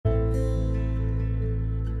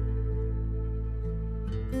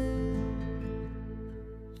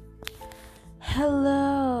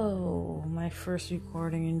first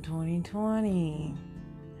recording in 2020.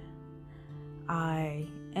 I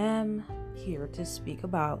am here to speak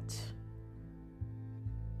about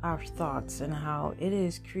our thoughts and how it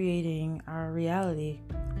is creating our reality.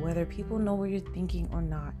 Whether people know what you're thinking or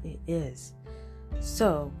not, it is.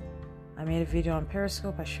 So, I made a video on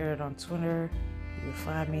Periscope. I shared it on Twitter. You can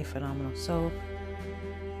find me, Phenomenal Soul,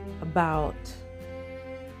 about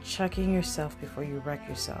checking yourself before you wreck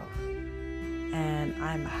yourself. And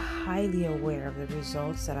I'm highly aware of the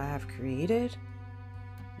results that I have created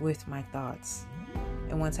with my thoughts.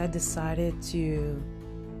 And once I decided to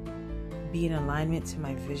be in alignment to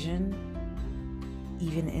my vision,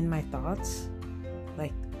 even in my thoughts,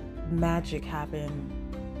 like magic happened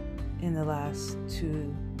in the last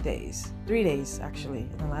 3 days actually.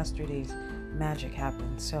 In the last 3 days, magic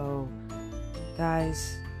happened. So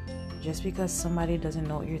guys, just because somebody doesn't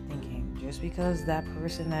know what you're thinking, just because that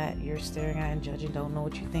person that you're staring at and judging don't know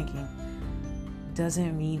what you're thinking,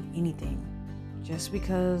 doesn't mean anything. Just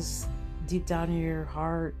because deep down in your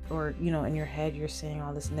heart or in your head you're saying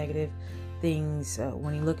all this negative things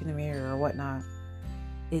when you look in the mirror or whatnot,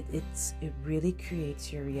 it really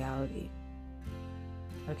creates your reality.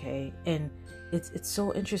 Okay, and it's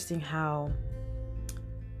so interesting how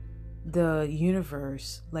the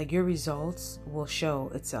universe, like your results will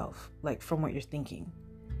show itself, like from what you're thinking,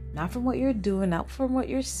 not from what you're doing, not from what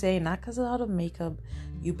you're saying, not because of all the makeup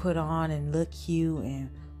you put on and look cute and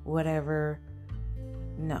whatever.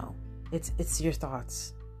 No, it's your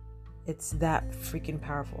thoughts. It's that freaking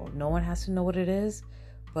powerful. No one has to know what it is,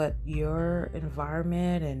 but your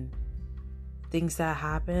environment and things that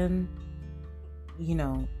happen,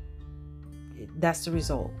 that's the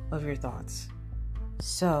result of your thoughts.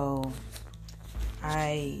 So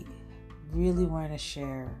I really want to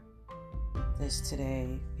share this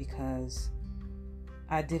today because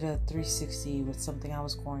I did a 360 with something I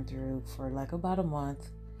was going through for like about a month.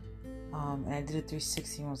 And I did a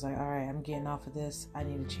 360 and was like, all right, I'm getting off of this. I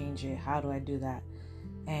need to change it. How do I do that?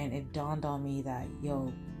 And it dawned on me that,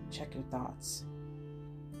 check your thoughts.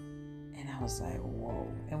 And I was like, whoa.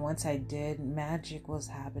 And once I did, magic was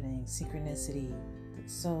happening, synchronicity.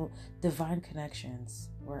 So divine connections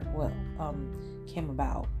came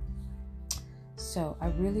about. So I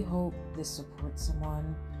really hope this supports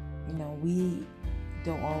someone. We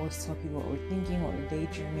don't always tell people what we're thinking, what we're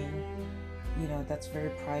daydreaming. That's very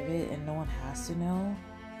private and no one has to know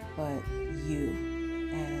but you.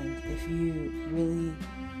 And if you really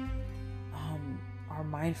are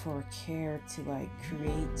mindful or care to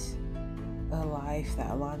create a life that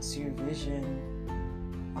aligns to your vision,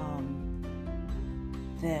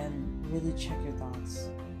 then really check your thoughts,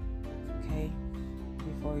 okay?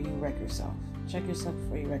 Before you wreck yourself. Check yourself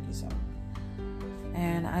before you wreck yourself.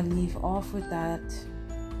 And I leave off with that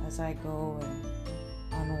as I go and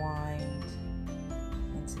unwind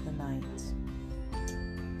into the night.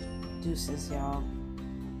 Deuces, y'all.